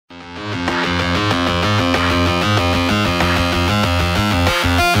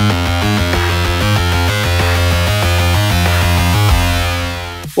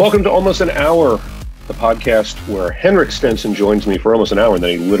Welcome to Almost an Hour, the podcast where Henrik Stenson joins me for almost an hour and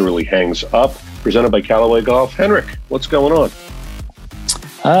then he literally hangs up. Presented by Callaway Golf. Henrik, what's going on?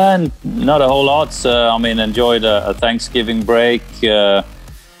 Not a whole lot. Enjoyed a Thanksgiving break. And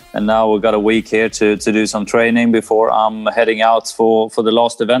now we've got a week here to do some training before I'm heading out for the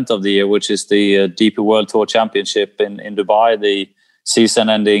last event of the year, which is the DP World Tour Championship in Dubai, the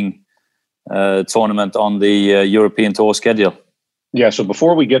season-ending tournament on the European Tour schedule. Yeah, so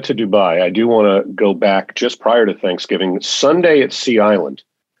before we get to Dubai, I do want to go back just prior to Thanksgiving. Sunday at Sea Island.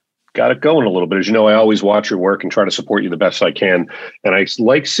 Got it going a little bit. As you know, I always watch your work and try to support you the best I can. And I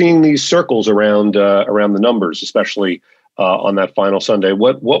like seeing these circles around the numbers, especially on that final Sunday.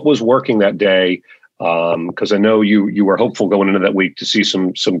 What was working that day? Because I know you were hopeful going into that week to see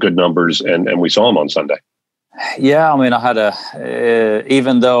some good numbers, and we saw them on Sunday. Yeah, I had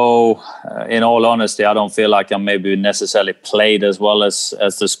even though, in all honesty, I don't feel like I maybe necessarily played as well as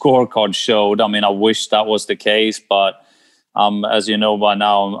the scorecard showed. I wish that was the case, but as you know by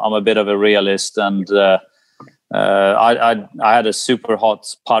now, I'm a bit of a realist, and I had a super hot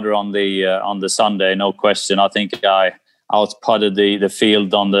putter on the Sunday, no question. I think I out putted the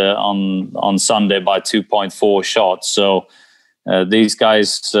field on Sunday by 2.4 shots. So. These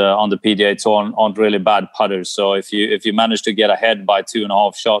guys on the PGA Tour aren't really bad putters. So if you manage to get ahead by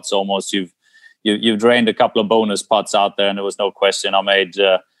 2.5 shots, almost you've drained a couple of bonus putts out there, and there was no question. I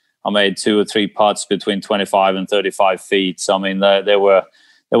made 2 or 3 putts between 25 and 35 feet. So there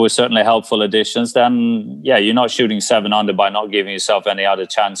were certainly helpful additions. Then you're not shooting 7 under by not giving yourself any other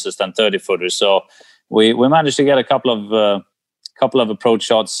chances than 30 footers. So we managed to get a couple of approach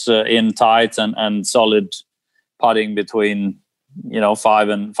shots in tight and solid putting between 5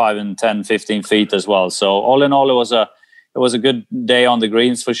 and 10, 15 feet as well. So all in all, it was a good day on the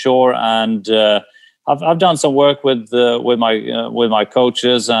greens for sure. And I've done some work with my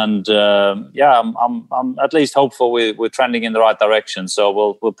coaches, and I'm at least hopeful we're trending in the right direction.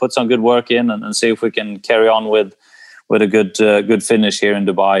 So we'll put some good work in and see if we can carry on with a good finish here in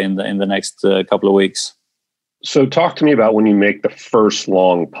Dubai in the next couple of weeks. So talk to me about when you make the first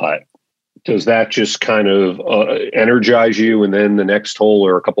long putt. Does that just kind of energize you, and then the next hole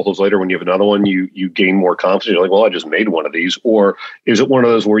or a couple holes later when you have another one, you gain more confidence? You're like, well, I just made one of these. Or is it one of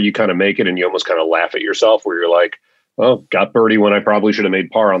those where you kind of make it and you almost kind of laugh at yourself, where you're like, oh, got birdie when I probably should have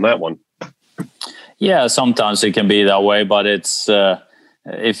made par on that one? Yeah, sometimes it can be that way, but it's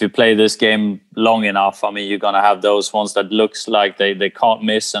if you play this game long enough, you're going to have those ones that looks like they can't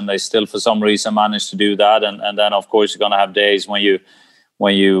miss, and they still for some reason manage to do that. And then, of course, you're going to have days when you're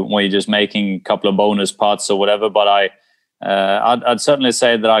just making a couple of bonus putts or whatever. But I'd certainly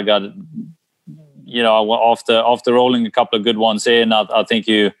say that I got, after rolling a couple of good ones in, I think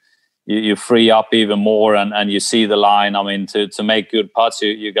you free up even more and you see the line. To make good putts,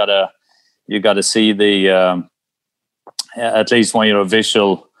 you gotta see the at least when you're a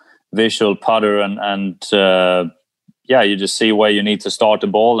visual putter and you just see where you need to start the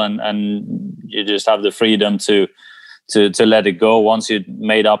ball, and you just have the freedom to let it go. Once you've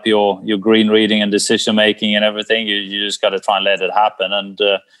made up your green reading and decision making and everything, you just got to try and let it happen. And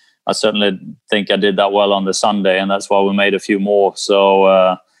I certainly think I did that well on the Sunday, and that's why we made a few more.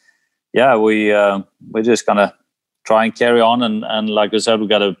 So we're just gonna try and carry on. And like I said, we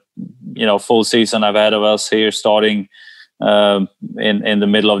got a full season ahead of us here, starting in the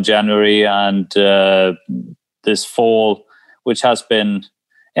middle of January, and this fall, which has been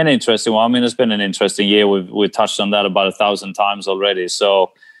an interesting one. It's been an interesting year. We've touched on that about 1,000 times already.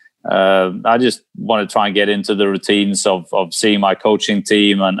 So I just want to try and get into the routines of seeing my coaching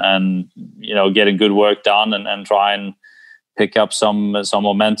team and getting good work done and try and pick up some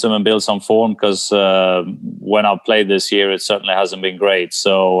momentum and build some form, because when I've played this year, it certainly hasn't been great.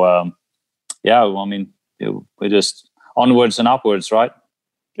 So we're just onwards and upwards, right?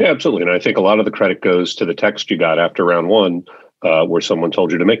 Yeah, absolutely. And I think a lot of the credit goes to the text you got after round one, where someone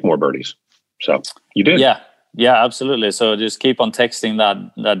told you to make more birdies. So you did. Yeah, absolutely. So just keep on texting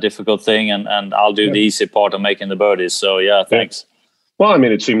that difficult thing, and I'll do the easy part of making the birdies. So thanks. Well,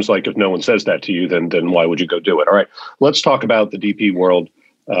 it seems like if no one says that to you, then why would you go do it? All right, let's talk about the DP World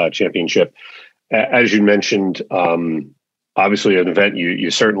Championship. As you mentioned, obviously an event you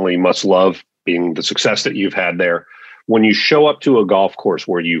certainly must love, being the success that you've had there. When you show up to a golf course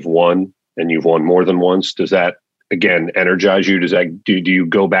where you've won, and you've won more than once, does that again energize you? Does that do you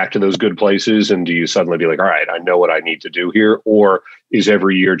go back to those good places, and do you suddenly be like, all right, I know what I need to do here? Or is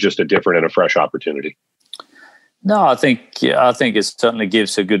every year just a different and a fresh opportunity? No, I think it certainly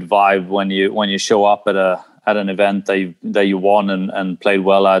gives a good vibe when you show up at an event that you won and played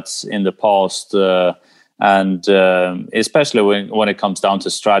well at in the past. And especially when it comes down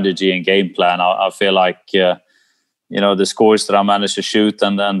to strategy and game plan, I feel like the scores that I managed to shoot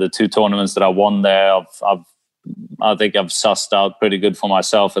and the 2 tournaments that I won there, I think I've sussed out pretty good for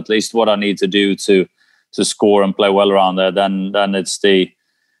myself, at least what I need to do to score and play well around there. Then it's the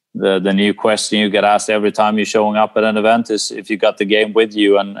new question you get asked every time you're showing up at an event is if you got the game with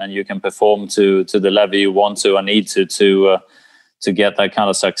you and you can perform to the level you want to and need to get that kind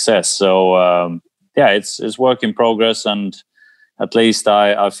of success. So it's work in progress, and at least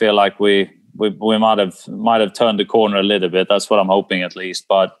I feel like we might have turned the corner a little bit. That's what I'm hoping, at least.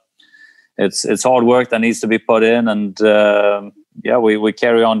 But it's hard work that needs to be put in, and we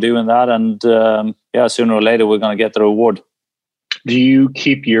carry on doing that, and sooner or later we're going to get the reward. Do you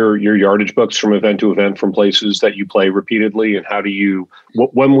keep your yardage books from event to event from places that you play repeatedly, and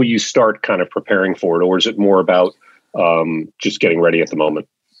when will you start kind of preparing for it, or is it more about just getting ready at the moment?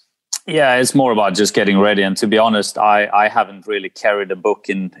 Yeah, it's more about just getting ready. And to be honest, I haven't really carried a book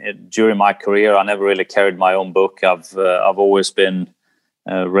during my career. I never really carried my own book. I've always been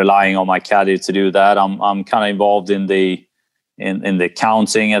relying on my caddy to do that. I'm kind of involved in the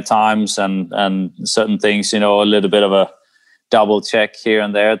counting at times and certain things, a little bit of a double check here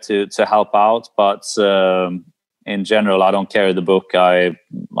and there to help out. But in general, I don't carry the book. I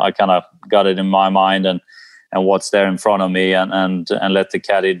kind of got it in my mind and what's there in front of me and let the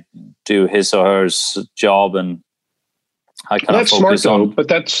caddy do his or her job, and I kind of focus on. But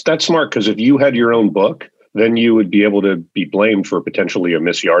that's smart, because if you had your own book, then you would be able to be blamed for potentially a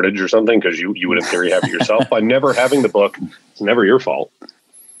misyardage or something, because you would in theory have it yourself. By never having the book, it's never your fault.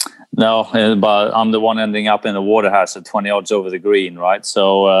 No, but I'm the one ending up in the water house at 20 odds over the green, right?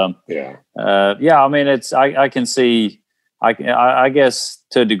 So I mean, it's I can see. I guess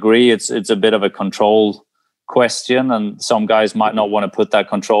to a degree, it's a bit of a control question, and some guys might not want to put that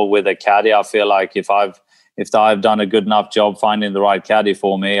control with a caddy. I feel like if I've done a good enough job finding the right caddy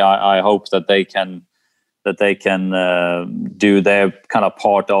for me, I hope that they can do their kind of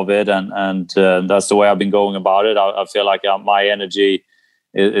part of it, and that's the way I've been going about it. I feel like my energy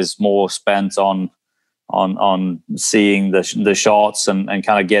is more spent on seeing the shots and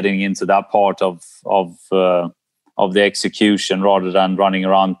kind of getting into that part of the execution, rather than running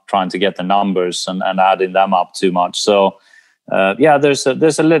around trying to get the numbers and adding them up too much. So there's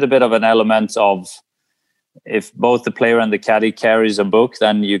a little bit of an element of, if both the player and the caddy carries a book,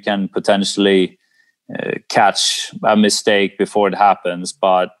 then you can potentially catch a mistake before it happens.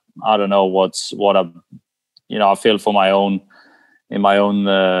 But I don't know I feel in my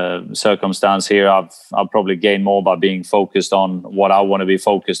own circumstance here, I've probably gained more by being focused on what I want to be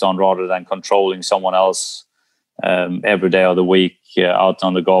focused on, rather than controlling someone else every day of the week out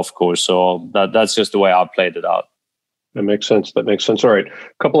on the golf course. So that's just the way I played it out. That makes sense. All right.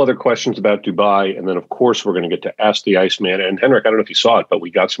 A couple other questions about Dubai. And then, of course, we're going to get to Ask the Iceman. And Henrik, I don't know if you saw it, but we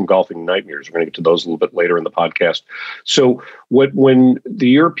got some golfing nightmares. We're going to get to those a little bit later in the podcast. So when the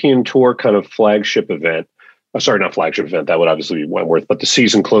European Tour kind of flagship event, not flagship event, that would obviously be Wentworth, but the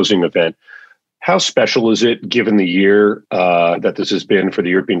season closing event, how special is it, given the year that this has been for the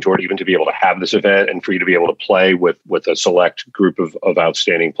European Tour, even to be able to have this event and for you to be able to play with a select group of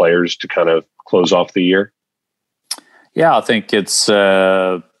outstanding players to kind of close off the year? Yeah, I think it's,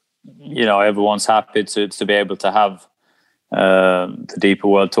 everyone's happy to be able to have the Deeper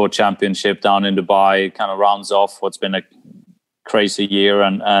World Tour Championship down in Dubai. It kind of rounds off what's been a crazy year.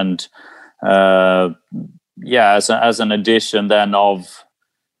 And as an addition then of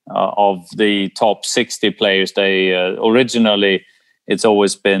the top 60 players, they originally, it's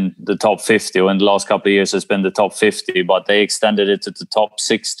always been the top 50, or in the last couple of years it's been the top 50, but they extended it to the top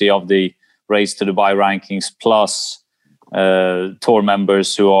 60 of the Race to Dubai rankings, plus tour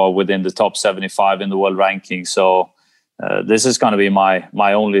members who are within the top 75 in the world ranking. So this is going to be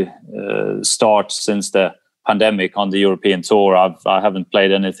my only start since the pandemic on the European Tour. I haven't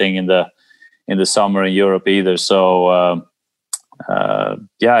played anything in the summer in Europe either. So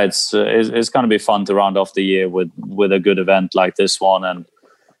it's going to be fun to round off the year with a good event like this one.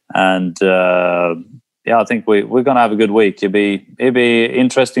 And I think we're going to have a good week. It'd be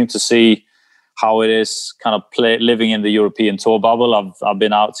interesting to see how it is kind of living in the European Tour bubble. I've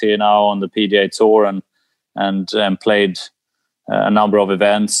been out here now on the PGA Tour and played a number of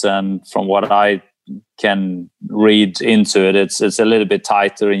events, and from what I can read into it, it's a little bit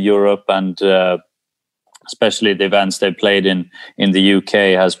tighter in Europe, and especially the events they played in the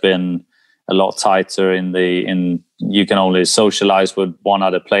UK has been a lot tighter. You can only socialize with one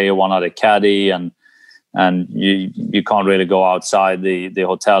other player, one other caddy, and you can't really go outside the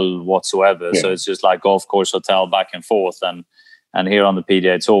hotel whatsoever. Yeah. So it's just like golf course, hotel, back and forth. And And here on the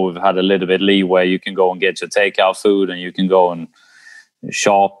PGA Tour, we've had a little bit leeway. You can go and get your takeout food, and you can go and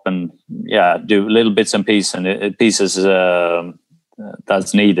shop and do little bits and pieces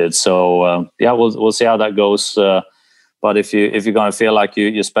that's needed. So we'll see how that goes. But if you're going to feel like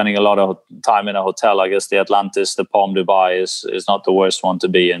you're spending a lot of time in a hotel, I guess the Atlantis, the Palm Dubai is not the worst one to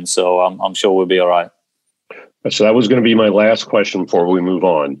be in. So I'm sure we'll be all right. So that was going to be my last question before we move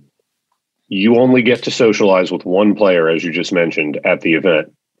on. You only get to socialize with one player, as you just mentioned, at the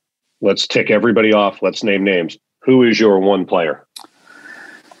event. Let's tick everybody off. Let's name names. Who is your one player?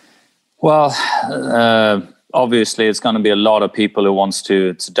 Well, obviously, it's going to be a lot of people who wants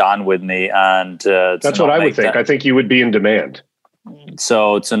to dine with me, and that's what I would think. I think you would be in demand.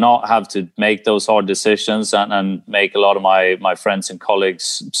 So to not have to make those hard decisions and make a lot of my friends and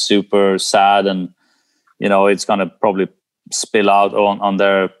colleagues super sad, and it's going to probably spill out on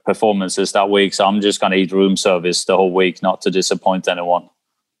their performances that week. So I'm just going to eat room service the whole week, not to disappoint anyone.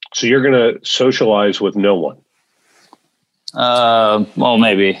 So you're going to socialize with no one? Well,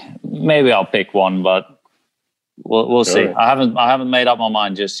 maybe I'll pick one, but we'll see. Right. I haven't made up my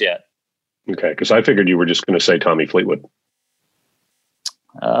mind just yet. Okay, because I figured you were just going to say Tommy Fleetwood.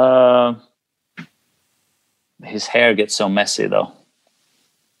 His hair gets so messy, though.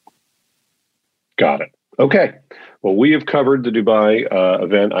 Got it. Okay. Well, we have covered the Dubai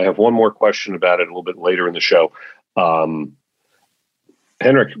event. I have one more question about it a little bit later in the show.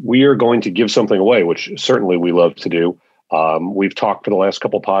 Henrik, we are going to give something away, which certainly we love to do. We've talked for the last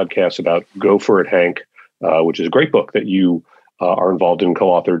couple podcasts about Go For It, Hank, which is a great book that you are involved in,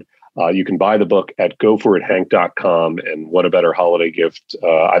 co-authored. You can buy the book at goforithank.com. And what a better holiday gift.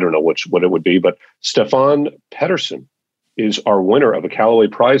 I don't know what it would be, but Stefan Pettersson is our winner of a Callaway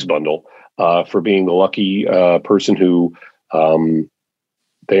prize bundle for being the lucky person who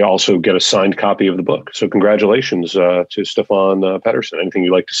they also get a signed copy of the book. So congratulations to Stefan Pettersson. Anything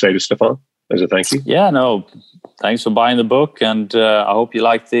you'd like to say to Stefan as a thank you? Yeah, no, thanks for buying the book. And I hope you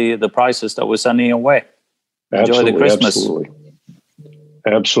like the prizes that we're sending away. Enjoy the Christmas.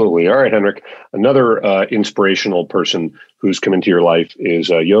 Absolutely. All right, Henrik. Another inspirational person who's come into your life is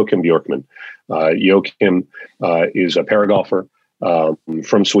Joakim Björkman. Joakim is a paragolfer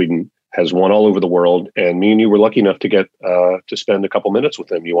from Sweden, has won all over the world, and me and you were lucky enough to get to spend a couple minutes with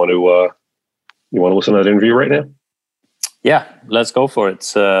him. You want to listen to that interview right now? Yeah, let's go for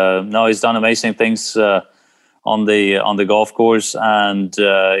it. No, he's done amazing things on the golf course, and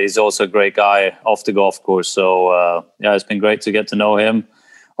he's also a great guy off the golf course. So it's been great to get to know him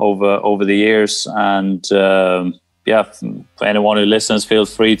over the years. And for anyone who listens, feel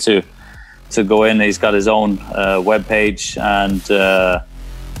free to go in. He's got his own webpage, and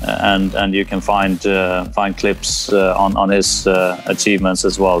you can find clips on his achievements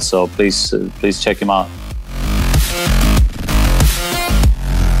as well. So please check him out.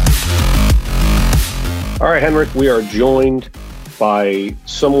 All right, Henrik, we are joined by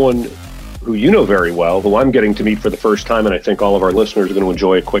someone who you know very well, who I'm getting to meet for the first time, and I think all of our listeners are going to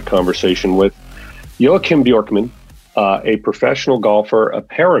enjoy a quick conversation with. Joakim Björkman, a professional golfer, a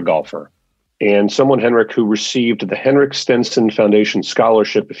paragolfer, and someone, Henrik, who received the Henrik Stenson Foundation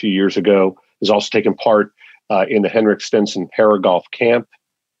Scholarship a few years ago, has also taken part in the Henrik Stenson Paragolf Camp,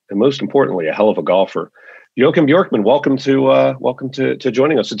 and most importantly, a hell of a golfer. Joakim Björkman, welcome to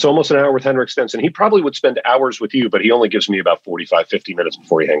joining us. It's almost an hour with Henrik Stenson. He probably would spend hours with you, but he only gives me about 45, 50 minutes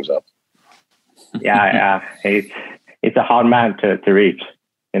before he hangs up. Yeah. It's a hard man to reach.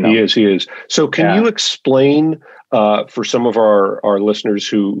 He is. So can you explain for some of our listeners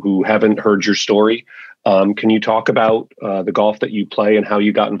who haven't heard your story, can you talk about the golf that you play and how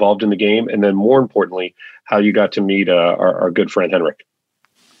you got involved in the game? And then more importantly, how you got to meet our good friend, Henrik?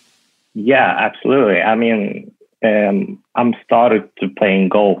 Yeah, absolutely. I mean, I'm started to playing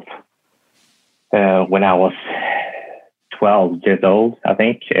golf when I was 12 years old, I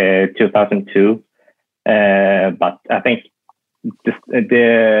think, 2002. But I think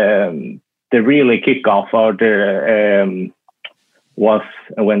the really kickoff order was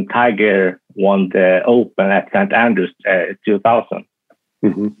when Tiger won the Open at St. Andrews 2000.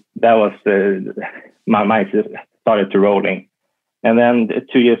 Mm-hmm. That was my mind started to rolling. And then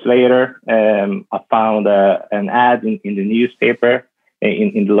 2 years later, I found an ad in the newspaper,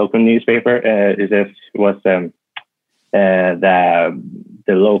 in the local newspaper. It was the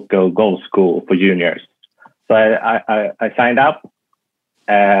local golf school for juniors. So I signed up.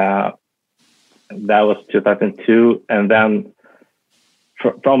 That was 2002. And then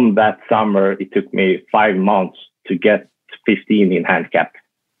from that summer, it took me 5 months to get 15 in handicap.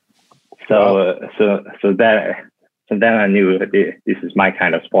 So then I knew that this is my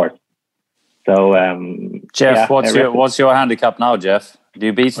kind of sport. So Jeff, what's your handicap now, Jeff? Do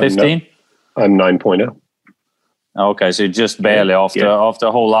you beat 15? I'm 9.0. Okay, so just barely after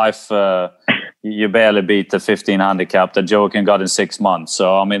a whole life, you barely beat the 15 handicap that Joakim got in 6 months.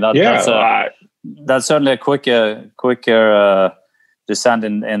 So I mean that's certainly a quicker descent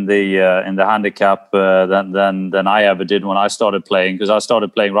in the handicap than I ever did when I started playing, because I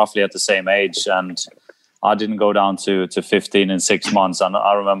started playing roughly at the same age, and I didn't go down to 15 in 6 months, and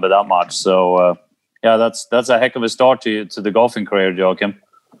I remember that much. So that's a heck of a start to the golfing career, Joakim.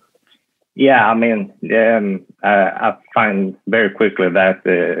 Yeah, I mean, I find very quickly that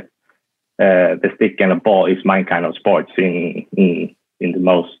the stick and the ball is my kind of sports in the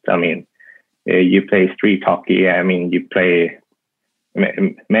most. I mean, you play street hockey. I mean, you play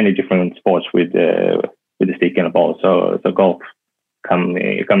many different sports with the stick and the ball. So golf come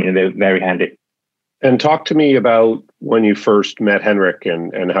in very handy. And talk to me about when you first met Henrik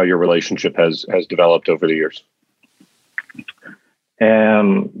and how your relationship has developed over the years.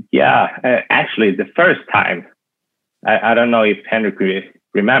 Actually, the first time, I don't know if Henrik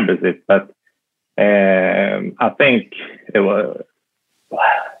remembers it, but I think it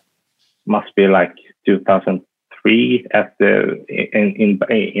must be like 2003 in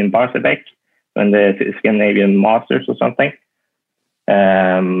Barsebäck, when the Scandinavian Masters or something.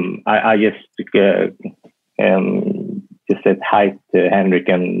 I just said hi to Henrik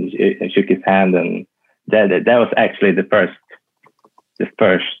and shook his hand, and that was actually the first,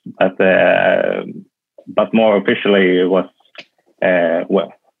 but more officially it was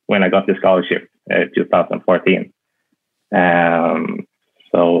when I got the scholarship 2014. And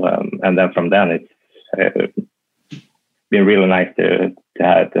then from then it's been really nice to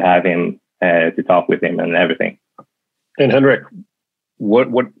have him, to talk with him and everything. And Henrik,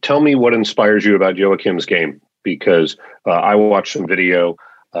 tell me what inspires you about Joakim's game, because I watched some video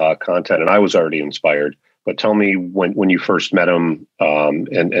content and I was already inspired. But tell me when you first met him,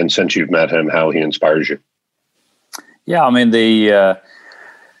 and since you've met him, how he inspires you. Yeah, I mean,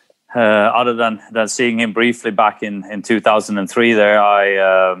 other than seeing him briefly back in 2003, there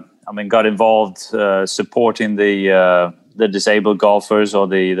I got involved supporting the disabled golfers or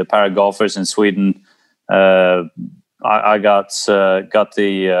the para golfers in Sweden. I got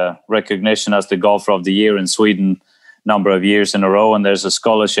the recognition as the golfer of the year in Sweden number of years in a row, and there's a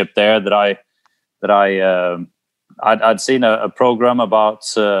scholarship there that I'd seen a program about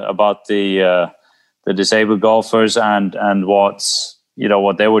the disabled golfers and what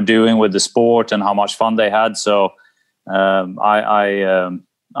they were doing with the sport and how much fun they had. So I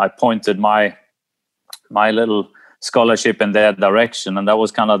pointed my little scholarship in their direction, and that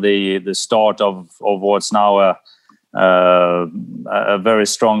was kind of the start of what's now a very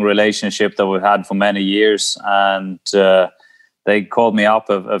strong relationship that we've had for many years. And they called me up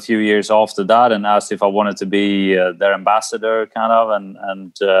a few years after that and asked if I wanted to be their ambassador, kind of,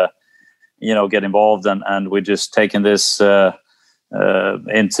 and get involved. And we just taken this into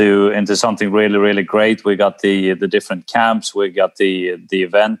something really, really great. We got the different camps. We got the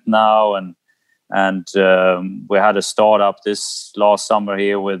event now, and we had a startup this last summer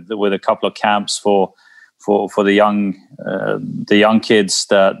here with a couple of camps for the young kids,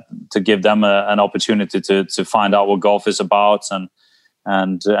 to give them an opportunity to find out what golf is about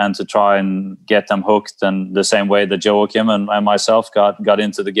and to try and get them hooked. And the same way that Joakim and myself got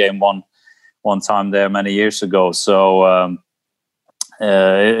into the game one time there many years ago. So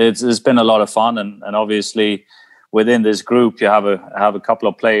it's been a lot of fun, and obviously within this group you have a couple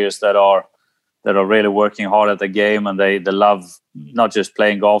of players that are really working hard at the game, and they love not just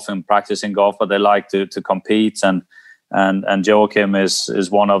playing golf and practicing golf, but they like to compete. And Joakim is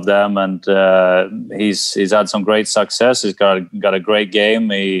one of them, and he's had some great success. He's got a great game.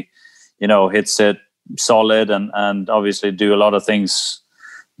 He hits it solid and obviously do a lot of things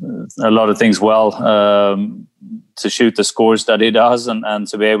well, to shoot the scores that he does and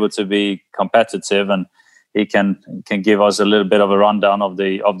to be able to be competitive. And he can give us a little bit of a rundown of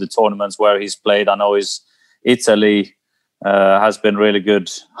the tournaments where he's played. I know Italy has been really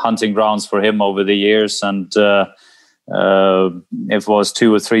good hunting grounds for him over the years, and it was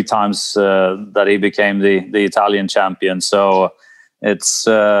 2 or 3 times that he became the Italian champion. So it's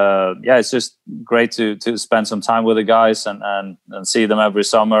just great to spend some time with the guys and see them every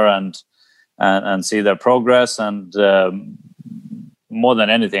summer and see their progress, and more than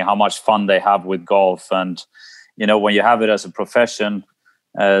anything, how much fun they have with golf. And when you have it as a profession,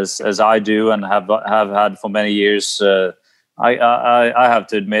 as I do and have had for many years, I have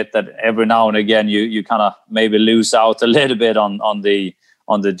to admit that every now and again you kind of maybe lose out a little bit on the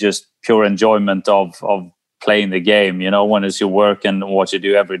just pure enjoyment of playing the game. When it's your work and what you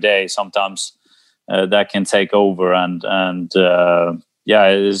do every day, sometimes that can take over, and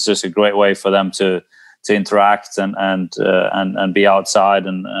it's just a great way for them to interact and be outside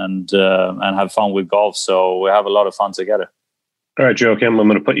and have fun with golf. So we have a lot of fun together. All right, Joakim, I'm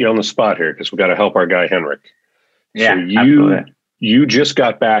going to put you on the spot here because we got to help our guy Henrik. Yeah, so absolutely. You just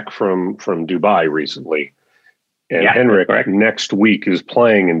got back from Dubai recently, and Henrik next week is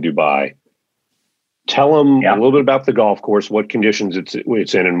playing in Dubai. Tell him a little bit about the golf course, what conditions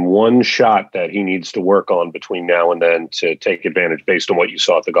it's in, and one shot that he needs to work on between now and then to take advantage based on what you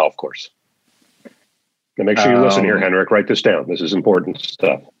saw at the golf course. Now make sure you listen here, Henrik. Write this down. This is important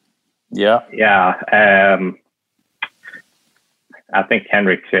stuff. Yeah. I think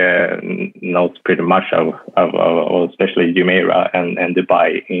Henrik knows pretty much of especially Jumeirah and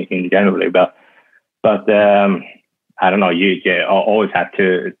Dubai in generally, but I don't know. You always have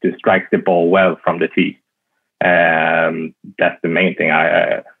to strike the ball well from the tee. That's the main thing.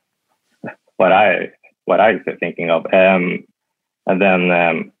 What I was thinking of, and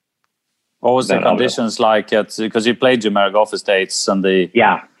then what was the conditions like because you played Jumeirah Golf Estates and the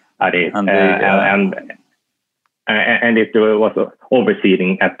I did and it was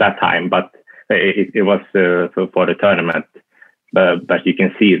overseeding at that time, but it was for the tournament. But you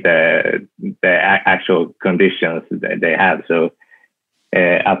can see the actual conditions that they had. So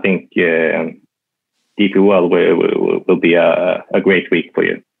I think DP World will be a great week for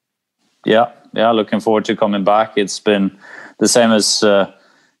you. Yeah. Looking forward to coming back. It's been the same as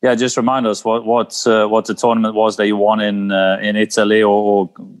just remind us what the tournament was that you won in Italy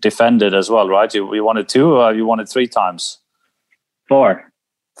or defended as well, right? You won it 2 or you won it 3 times? 4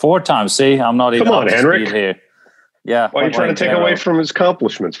 times. See, I'm not even up to Henrik. Speed here. Yeah. Why are you trying to take away from his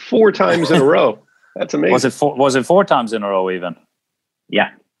accomplishments? 4 times in a row. That's amazing. Was it 4 times in a row even? Yeah.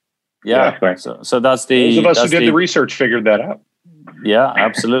 That's correct. So that's the... Those of us who did the research figured that out. Yeah,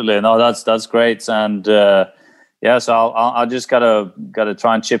 absolutely. No, that's great. And so I just gotta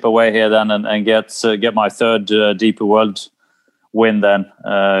try and chip away here then and get my 3rd DP World win then,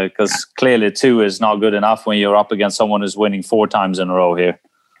 because clearly 2 is not good enough when you're up against someone who's winning 4 times in a row here.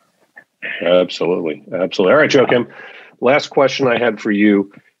 Absolutely. All right, Joakim. Last question I had for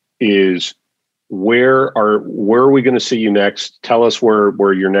you is where are we going to see you next? Tell us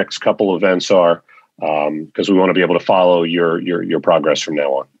where your next couple events are, because we want to be able to follow your progress from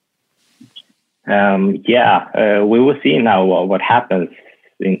now on. We will see now what happens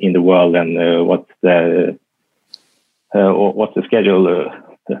in the world and what's the schedule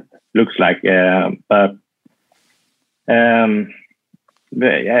looks like. Now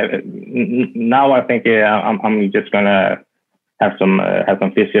I think I'm just gonna have some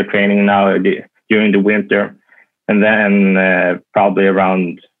physio training now during the winter, and then probably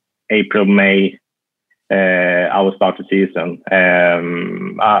around April, May, I will start the season.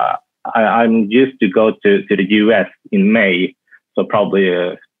 I'm used to go to the US in May, so probably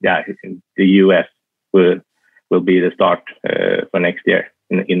the US will be the start for next year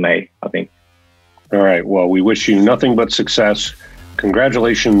in May, I think. All right. Well, we wish you nothing but success.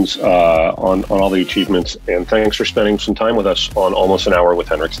 Congratulations on all the achievements, and thanks for spending some time with us on Almost an Hour with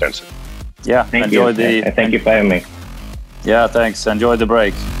Henrik Stenson. Yeah, thank you for having me. Yeah, thanks. Enjoy the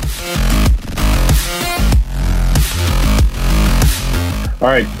break. All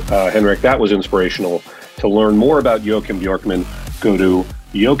right, Henrik, that was inspirational. To learn more about Joakim Björkman, go to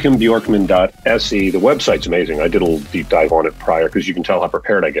joakimbjorkman.se. The website's amazing. I did a little deep dive on it prior because you can tell how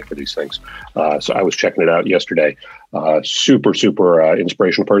prepared I get for these things. So I was checking it out yesterday. Super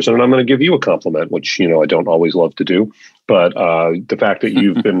inspirational person. And I'm going to give you a compliment, which, I don't always love to do. But the fact that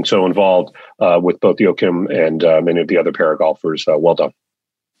you've been so involved with both Joakim and many of the other para golfers, well done.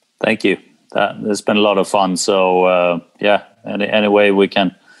 Thank you. It's been a lot of fun. So, any way we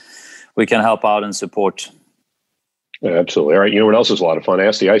can help out and support. Absolutely. All right. You know what else is a lot of fun?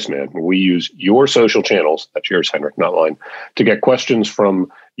 Ask the Iceman. We use your social channels, that's yours, Henrik, not mine, to get questions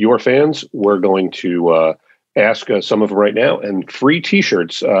from your fans. We're going to ask some of them right now. And free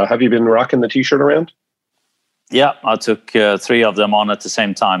T-shirts. Have you been rocking the T-shirt around? Yeah, I took 3 of them on at the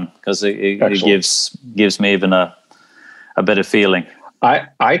same time because it gives me even a better feeling.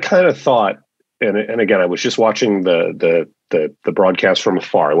 I kind of thought, and again, I was just watching the broadcast from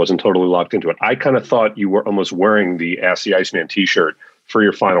afar. I wasn't totally locked into it. I kind of thought you were almost wearing the Ask the Iceman T-shirt for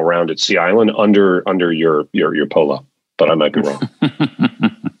your final round at Sea Island under your polo, but I might be wrong.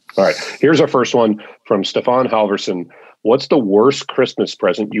 All right, here's our first one from Stefan Halverson. What's the worst Christmas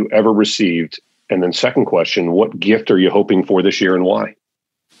present you ever received? And then second question, what gift are you hoping for this year and why?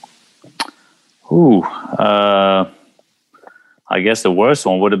 I guess the worst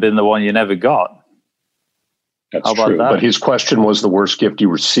one would have been the one you never got. That's How about true. that? But his question was the worst gift you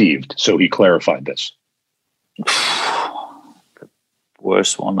received, so he clarified this. The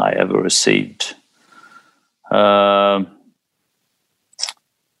worst one I ever received. Well,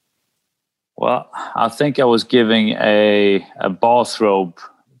 I think I was giving a bathrobe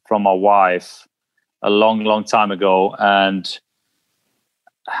from my wife a long time ago, and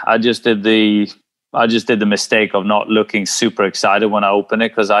I just did the mistake of not looking super excited when I opened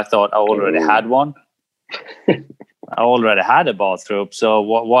it, because I thought I already had one. I already had a bathrobe, so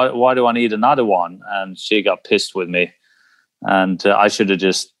why do I need another one? And she got pissed with me, and I should have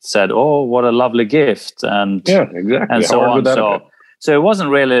just said, "Oh, what a lovely gift!" And yeah, exactly. and so on. So it wasn't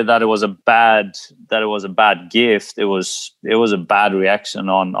really that it was a bad gift. It was a bad reaction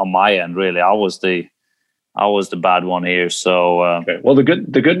on my end. Really, I was the bad one here. So okay. Well, the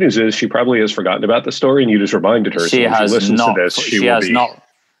good news is she probably has forgotten about the story, and you just reminded her. She has not. To this, she has not.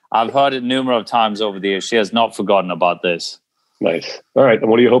 I've heard it numerous times over the years. She has not forgotten about this. Nice. All right. And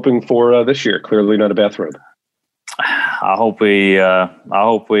what are you hoping for this year? Clearly not a bathrobe. I hope we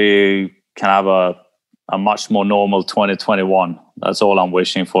can have a much more normal 2021. That's all I'm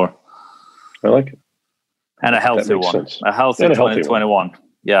wishing for. I like it. And a healthy one. Sense. A healthy 2021.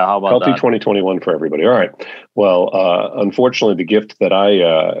 Yeah, how about healthy that? 2021 for everybody. All right. Well, unfortunately, the gift that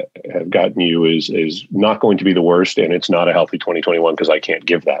I have gotten you is not going to be the worst, and it's not a healthy 2021 because I can't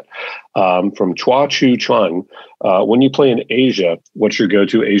give that. From Chua Chu Chuan, when you play in Asia, what's your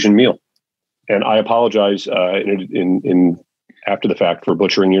go-to Asian meal? And I apologize in after the fact for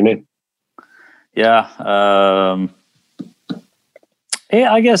butchering your name. Yeah.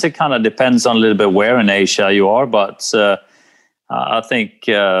 Yeah, I guess it kind of depends on a little bit where in Asia you are, but I think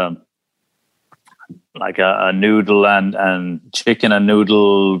like a noodle and chicken and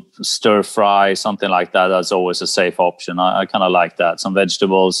noodle stir fry, something like that. That's always a safe option. I kind of like that. Some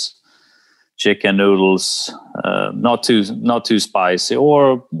vegetables, chicken noodles, not too spicy,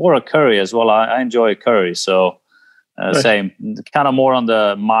 or a curry as well. I enjoy a curry, so nice. Same, kind of more on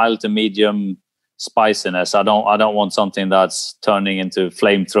the mild to medium spiciness. I don't want something that's turning into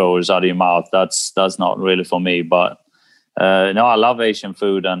flamethrowers out of your mouth. That's not really for me. But no, I love Asian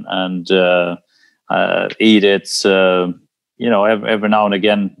food and eat it. Every now and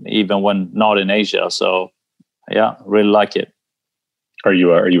again, even when not in Asia. So yeah, really like it. Are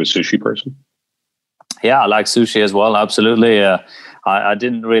you a sushi person? Yeah, I like sushi as well. Absolutely. I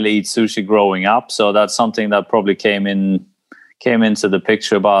didn't really eat sushi growing up, so that's something that probably came into the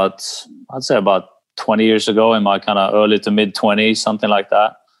picture about 20 years ago, in my kind of early to mid 20s, something like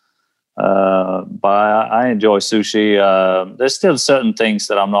that. But I enjoy sushi. There's still certain things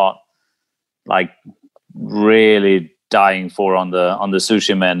that I'm not like really dying for on the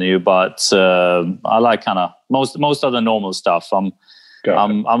sushi menu, but I like kind of most of the normal stuff. I'm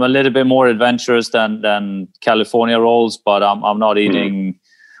a little bit more adventurous than California rolls, but I'm not eating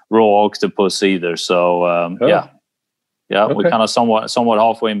raw octopus either. So yeah, okay. We're kind of somewhat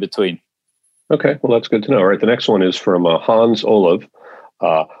halfway in between. Okay, well that's good to know. All right, the next one is from Hans Olav.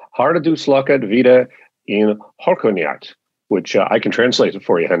 Har du slukat vida in Horkoniat, which I can translate it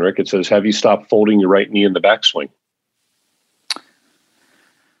for you, Henrik. It says, have you stopped folding your right knee in the backswing?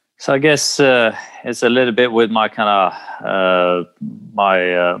 So I guess it's a little bit with my kind of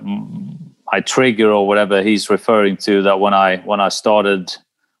my trigger or whatever he's referring to. That when I start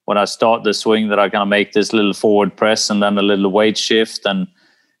the swing, that I kind of make this little forward press and then a little weight shift, and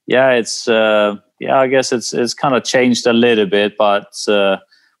I guess it's kind of changed a little bit, but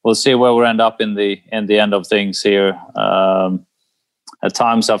we'll see where we end up in the end of things here. At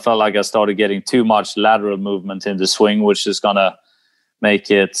times I felt like I started getting too much lateral movement in the swing, which is gonna make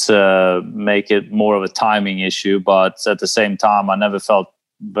it more of a timing issue. But at the same time, I never felt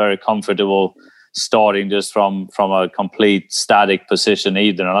very comfortable starting just from a complete static position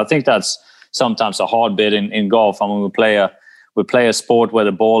either. And I think that's sometimes a hard bit in golf. I mean, we play a sport where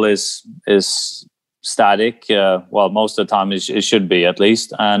the ball is static. Well, most of the time it should be, at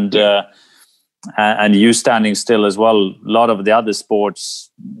least. And you standing still as well. A lot of the other sports,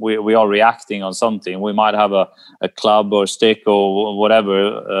 we are reacting on something. We might have a club or stick or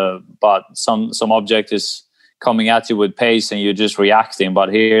whatever, but some object is coming at you with pace and you're just reacting. But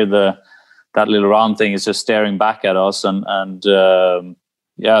here, that little round thing is just staring back at us. And so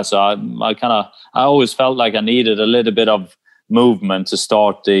I always felt like I needed a little bit of movement to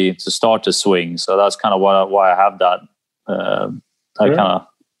start the swing. So that's kind of why I have that kind of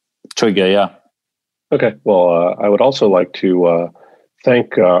trigger. Yeah. Okay. Well, I would also like to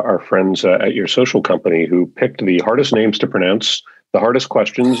thank our friends at your social company who picked the hardest names to pronounce the hardest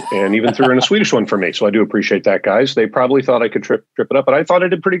questions, and even threw in a Swedish one for me. So I do appreciate that, guys. They probably thought I could trip it up, but I thought I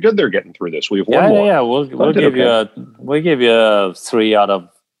did pretty good there getting through this. We have one more. Yeah. We'll give you a 3 out of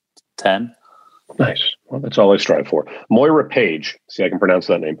 10. Nice. Well, that's all I strive for. Moira Page. See, I can pronounce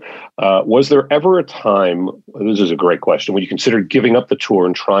that name. Was there ever a time, this is a great question, when you considered giving up the tour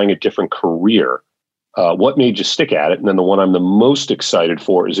and trying a different career? What made you stick at it? And then the one I'm the most excited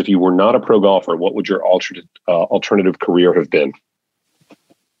for is if you were not a pro golfer, what would your alternative career have been?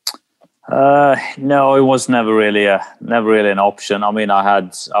 No, it was never really an option. I mean, I've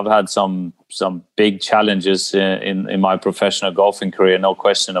had some big challenges in my professional golfing career, no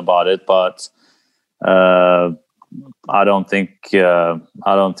question about it. But I don't think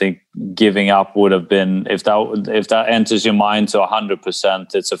giving up would have been, if that enters your mind to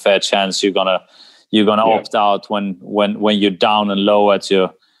 100%, it's a fair chance you're gonna opt out when you're down and low at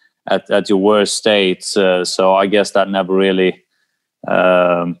your worst state. So I guess that never really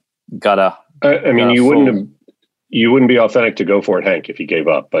you wouldn't be authentic to go for it, Hank, if you gave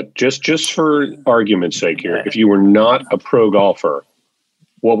up. But just for argument's sake here, if you were not a pro golfer,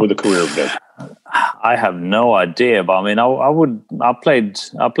 what would the career have been? I have no idea, but I mean, I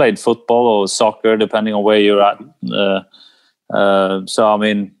played football or soccer, depending on where you're at. So I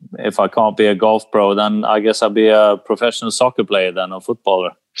mean, if I can't be a golf pro, then I guess I'll be a professional soccer player then, or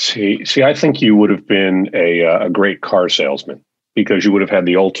footballer. See, I think you would have been a great car salesman, because you would have had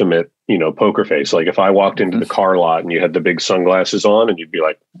the ultimate, poker face. Like if I walked into the car lot and you had the big sunglasses on, and you'd be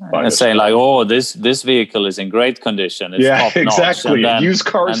like, and saying like, "Oh, this vehicle is in great condition." It's top notch. Exactly. Used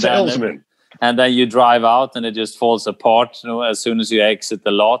car salesman. And then you drive out and it just falls apart as soon as you exit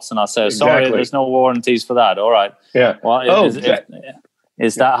the lots. And I say, sorry, there's no warranties for that. All right. Yeah. Well,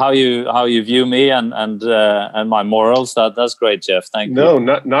 is that how you view me and my morals? That's great, Jeff. Thank you. No,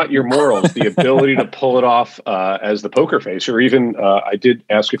 not your morals. The ability to pull it off as the poker face, or even I did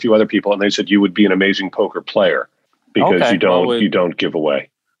ask a few other people, and they said you would be an amazing poker player because you don't give away.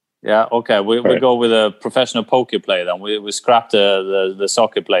 Yeah, okay. We go with a professional poker player then. We scrapped the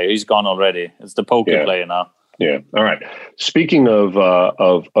soccer player. He's gone already. It's the poker player now. Yeah. All right. Speaking of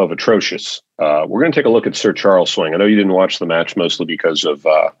atrocious, we're going to take a look at Sir Charles' swing. I know you didn't watch the match mostly because of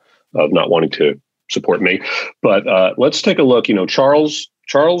not wanting to support me, but let's take a look. Charles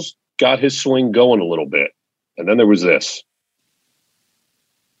got his swing going a little bit, and then there was this.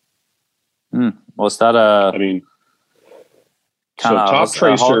 Was that top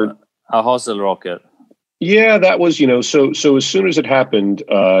tracer, a hostel rocket? Yeah, that was, so as soon as it happened,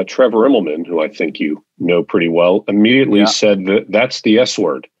 Trevor Immelman, who I think you know pretty well, immediately said that's the S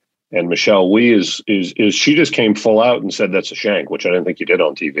word. And Michelle Wee is she just came full out and said that's a shank, which I didn't think you did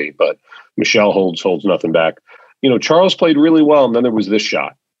on TV, but Michelle holds nothing back. Charles played really well, and then there was this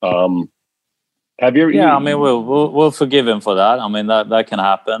shot. Have you ever? Yeah, I mean, we'll forgive him for that. I mean, that can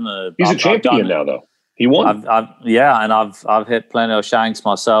happen. He's a champion now, though. He won. I've hit plenty of shanks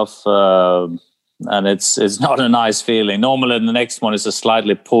myself, and it's not a nice feeling. Normally, the next one is a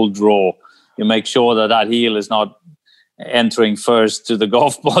slightly pulled draw. You make sure that heel is not entering first to the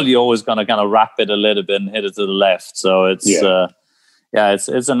golf ball. You're always going to kind of wrap it a little bit and hit it to the left. So it's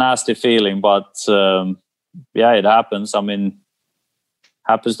it's a nasty feeling, but it happens. I mean,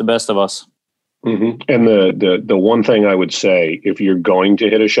 happens to the best of us. Mm-hmm. And the one thing I would say, if you're going to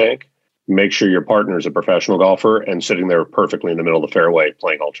hit a shank, make sure your partner is a professional golfer and sitting there perfectly in the middle of the fairway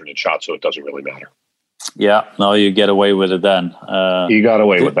playing alternate shots, so it doesn't really matter. Yeah, no, you get away with it then. You got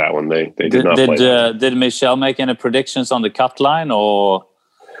away with that one. They did not play that. Did Michelle make any predictions on the cut line, or?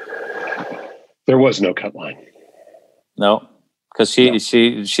 There was no cut line. No, because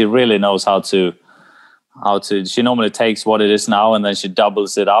she really knows how to. She normally takes what it is now and then she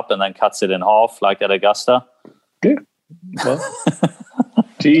doubles it up and then cuts it in half, like at Augusta. Yeah. Well,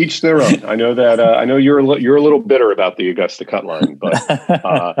 to each their own. I know that. I know you're a little bitter about the Augusta cut line, but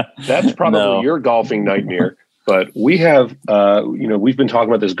that's probably your golfing nightmare. But we have, we've been talking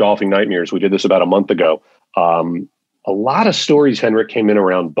about this golfing nightmares. We did this about a month ago. A lot of stories, Henrik, came in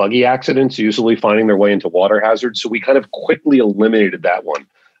around buggy accidents, usually finding their way into water hazards. So we kind of quickly eliminated that one.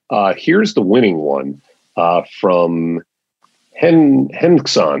 Here's the winning one from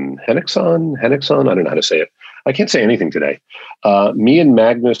Henrikson. I don't know how to say it. I can't say anything today. Me and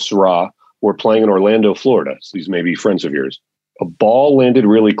Magnus Ra were playing in Orlando, Florida. So these may be friends of yours. A ball landed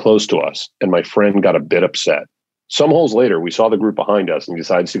really close to us, and my friend got a bit upset. Some holes later, we saw the group behind us and he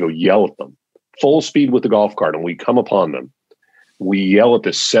decides to go yell at them. Full speed with the golf cart, and we come upon them. We yell at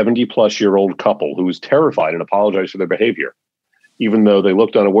this 70-plus-year-old couple who was terrified and apologized for their behavior, even though they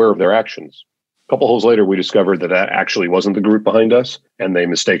looked unaware of their actions. A couple holes later, we discovered that actually wasn't the group behind us, and they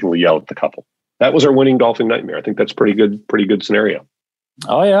mistakenly yelled at the couple. that was our winning golfing nightmare. I think that's pretty good scenario.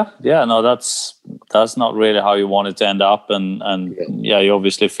 Oh yeah. No, that's not really how you want it to end up, and you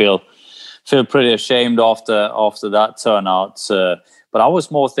obviously feel pretty ashamed after that turnout. But I was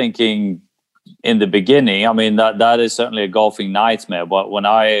more thinking in the beginning. I mean, that is certainly a golfing nightmare. But when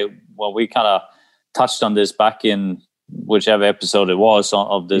we kind of touched on this back in whichever episode it was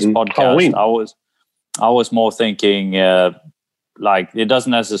of this podcast, Halloween. I was more thinking. Like, it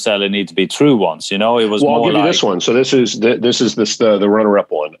doesn't necessarily need to be true ones, It was more. I'll give you this one. So this is the runner-up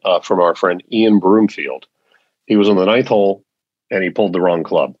one from our friend Ian Broomfield. He was on the 9th hole, and he pulled the wrong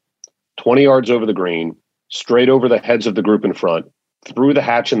club. 20 yards over the green, straight over the heads of the group in front, through the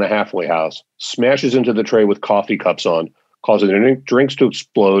hatch in the halfway house, smashes into the tray with coffee cups on, causing the drinks to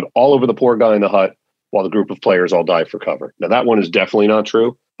explode all over the poor guy in the hut, while the group of players all dive for cover. Now, that one is definitely not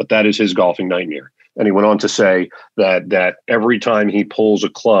true, but that is his golfing nightmare. And he went on to say that every time he pulls a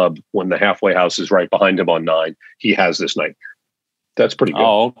club when the halfway house is right behind him on 9, he has this nightmare. That's pretty good.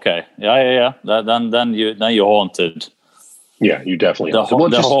 Oh, okay. Yeah. Then you're haunted. Yeah, you definitely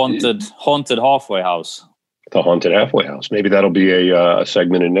haunted halfway house. The haunted halfway house. Maybe that'll be a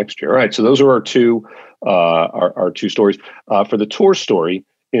segment in next year. All right. So those are our two stories. For the tour story,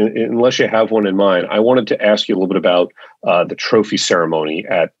 unless you have one in mind, I wanted to ask you a little bit about the trophy ceremony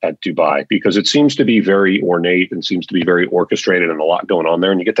at Dubai, because it seems to be very ornate and seems to be very orchestrated and a lot going on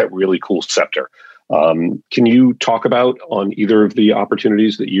there. And you get that really cool scepter. Can you talk about on either of the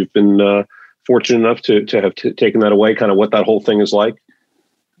opportunities that you've been fortunate enough to have taken that away, kind of what that whole thing is like?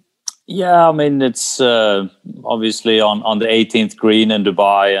 Yeah, I mean, it's obviously on the 18th green in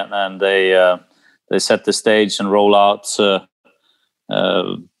Dubai, and they set the stage and roll out.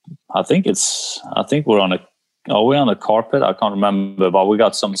 I think we're on a carpet. I can't remember, but we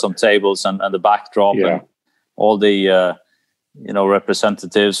got some tables and the backdrop and all the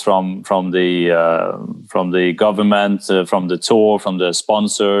representatives from the government, from the tour, from the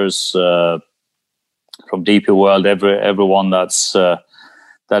sponsors, from DP World. Everyone that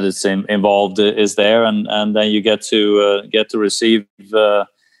is involved is there, and then you get to receive.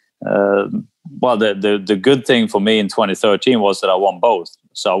 Well, the good thing for me in 2013 was that I won both.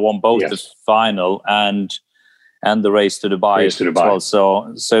 So I won both the final and the race to Dubai as well.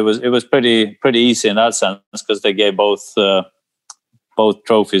 So it was pretty easy in that sense, because they gave both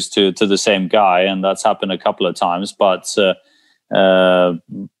trophies to the same guy, and that's happened a couple of times. But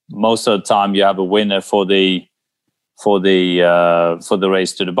most of the time, you have a winner for the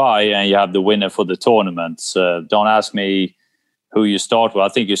race to Dubai, and you have the winner for the tournament. Don't ask me who you start with. I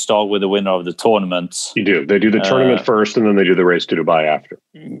think you start with the winner of the tournament. You do. They do the tournament first, and then they do the race to Dubai after.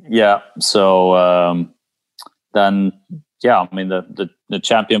 Yeah. So then, I mean, the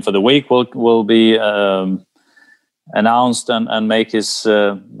champion for the week will be announced and make his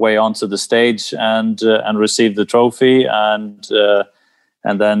way onto the stage and receive the trophy, and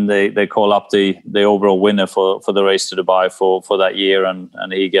then they call up the overall winner for the race to Dubai for that year, and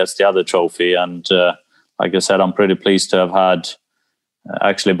he gets the other trophy. And like I said, I'm pretty pleased to have had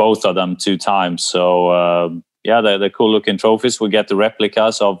actually both of them 2 times. So they're cool looking trophies. We get the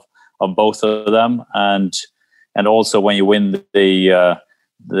replicas of both of them, and also when you win the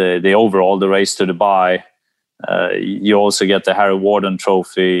overall, the race to Dubai, you also get the Harry Warden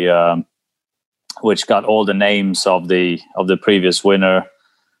trophy, which got all the names of the previous winner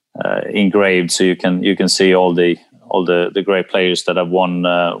engraved, so you can see all the great players that have won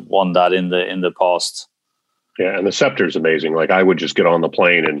that in the past. Yeah, and the scepter is amazing. Like, I would just get on the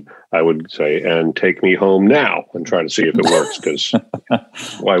plane and I would say, "And take me home now," and try to see if it works, because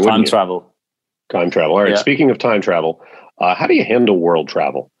why wouldn't Time you? Time travel. All right. Yeah. Speaking of time travel, how do you handle world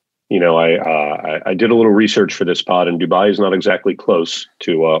travel? I did a little research for this pod, and Dubai is not exactly close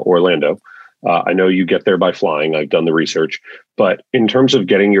to Orlando. I know you get there by flying. I've done the research. But in terms of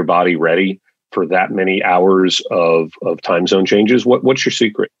getting your body ready for that many hours of time zone changes, what's your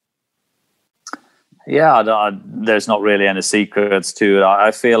secret? Yeah, there's not really any secrets to it.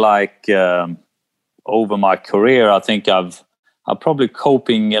 I feel like over my career, I think I'm probably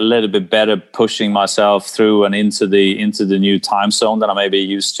coping a little bit better, pushing myself through and into the new time zone than I maybe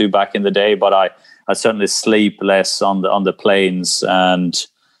used to back in the day. But I certainly sleep less on the planes, and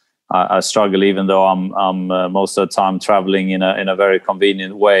I struggle, even though I'm most of the time traveling in a very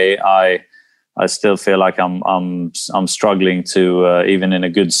convenient way. I still feel like I'm struggling to even in a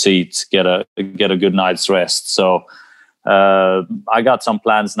good seat get a good night's rest. So I got some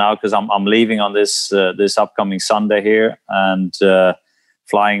plans now, because I'm leaving on this upcoming Sunday here, and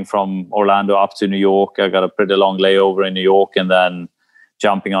flying from Orlando up to New York. I got a pretty long layover in New York, and then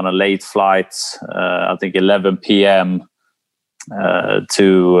jumping on a late flight, I think 11 p.m.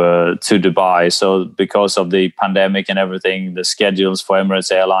 to Dubai. So because of the pandemic and everything, the schedules for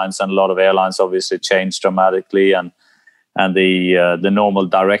Emirates Airlines and a lot of airlines obviously changed dramatically, and the normal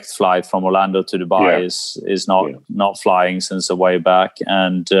direct flight from Orlando to Dubai is not flying since a way back.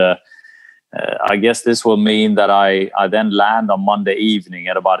 And I guess this will mean that I then land on Monday evening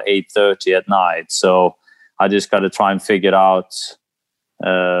at about 8:30 at night. So I just got to try and figure out.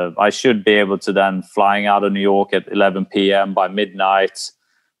 I should be able to then, flying out of New York at 11 p.m. by midnight,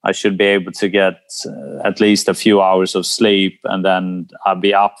 I should be able to get at least a few hours of sleep, and then I'll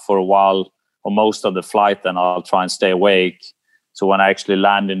be up for a while or most of the flight. Then I'll try and stay awake. So when I actually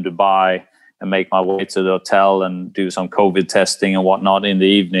land in Dubai and make my way to the hotel and do some COVID testing and whatnot in the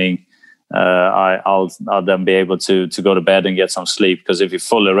evening, I'll then be able to go to bed and get some sleep. Because if you're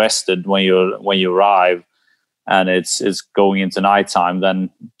fully rested when you arrive, and it's going into nighttime, then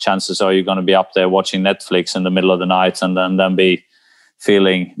chances are you're going to be up there watching Netflix in the middle of the night, and then be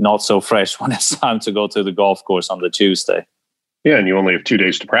feeling not so fresh when it's time to go to the golf course on the Tuesday. Yeah, and you only have 2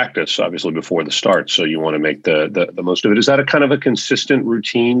 days to practice, obviously, before the start, so you want to make the most of it. Is that a kind of a consistent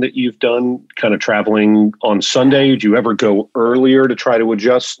routine that you've done, kind of traveling on Sunday? Do you ever go earlier to try to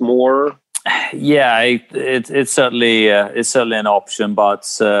adjust more? Yeah, it's certainly an option, but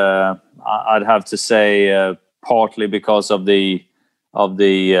I'd have to say partly because of the bubble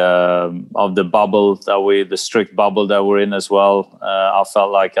the strict bubble that we're in as well. I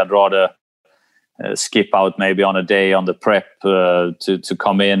felt like I'd rather skip out maybe on a day on the prep to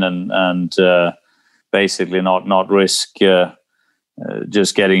come in and basically not risk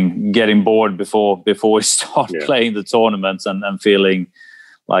just getting bored before we start playing the tournaments and feeling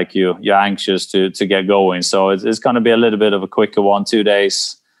like you're anxious to get going. So it's going to be a little bit of a quicker 1-2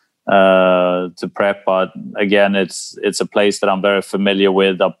 days to prep, but again, it's a place that I'm very familiar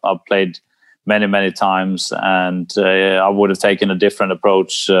with. I've played many times, and I would have taken a different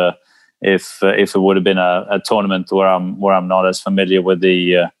approach if it would have been a tournament where I'm not as familiar with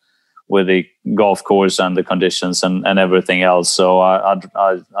the golf course and the conditions and everything else. So I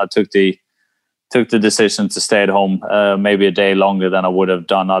took the decision to stay at home maybe a day longer than I would have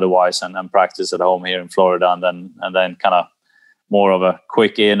done otherwise, and practice at home here in Florida, and then kind of more of a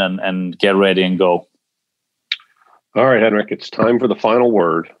quick in and get ready and go. All right, Henrik, it's time for the final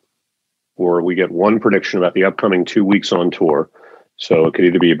word, where we get one prediction about the upcoming 2 weeks on tour. So it could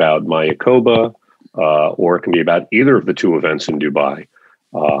either be about Mayakoba or it can be about either of the two events in Dubai.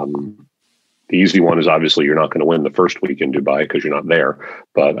 The easy one is obviously you're not going to win the first week in Dubai because you're not there,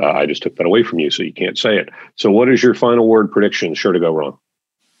 but I just took that away from you, so you can't say it. So what is your final word prediction, sure to go wrong?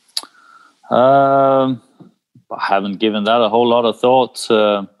 I haven't given that a whole lot of thought.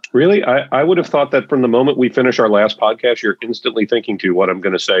 Really? I would have thought that from the moment we finish our last podcast, you're instantly thinking to what I'm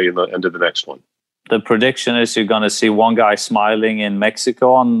going to say in the end of the next one. The prediction is you're going to see one guy smiling in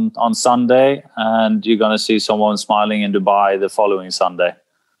Mexico on Sunday, and you're going to see someone smiling in Dubai the following Sunday.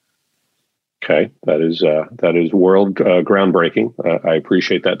 Okay, that is world groundbreaking. I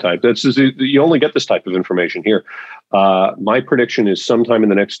appreciate that type. You only get this type of information here. My prediction is sometime in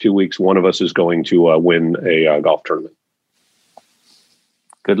the next 2 weeks, one of us is going to win a golf tournament.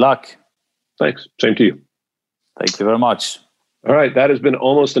 Good luck. Thanks. Same to you. Thank you very much. All right, that has been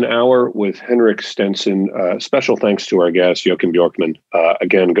almost an hour with Henrik Stenson. Special thanks to our guest, Joakim Björkman.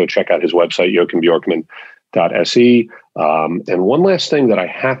 Again, go check out his website, joakimbjorkman.se. And one last thing that I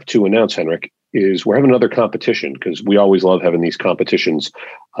have to announce, Henrik, is we're having another competition, because we always love having these competitions.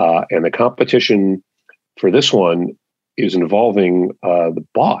 And the competition for this one is involving the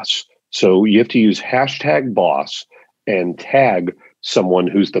boss. So you have to use #boss and tag someone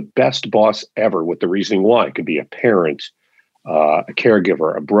who's the best boss ever with the reasoning why. It could be a parent, a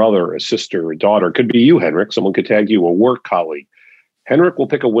caregiver, a brother, a sister, a daughter. It could be you, Henrik. Someone could tag you, a work colleague. Henrik will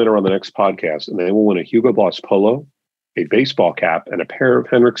pick a winner on the next podcast, and they will win a Hugo Boss polo, a baseball cap, and a pair of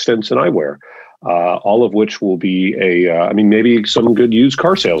Henrik Stenson eyewear, all of which will be maybe some good used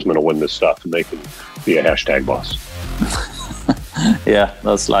car salesman will win this stuff, and they can be a #boss. Yeah,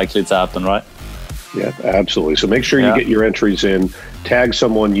 that's likely to happen, right? Yeah, absolutely. So make sure you get your entries in, tag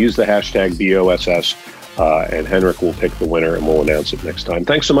someone, use the #BOSS, and Henrik will pick the winner, and we'll announce it next time.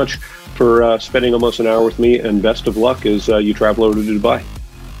 Thanks so much for spending almost an hour with me, and best of luck as you travel over to Dubai.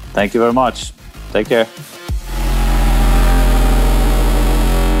 Thank you very much. Take care.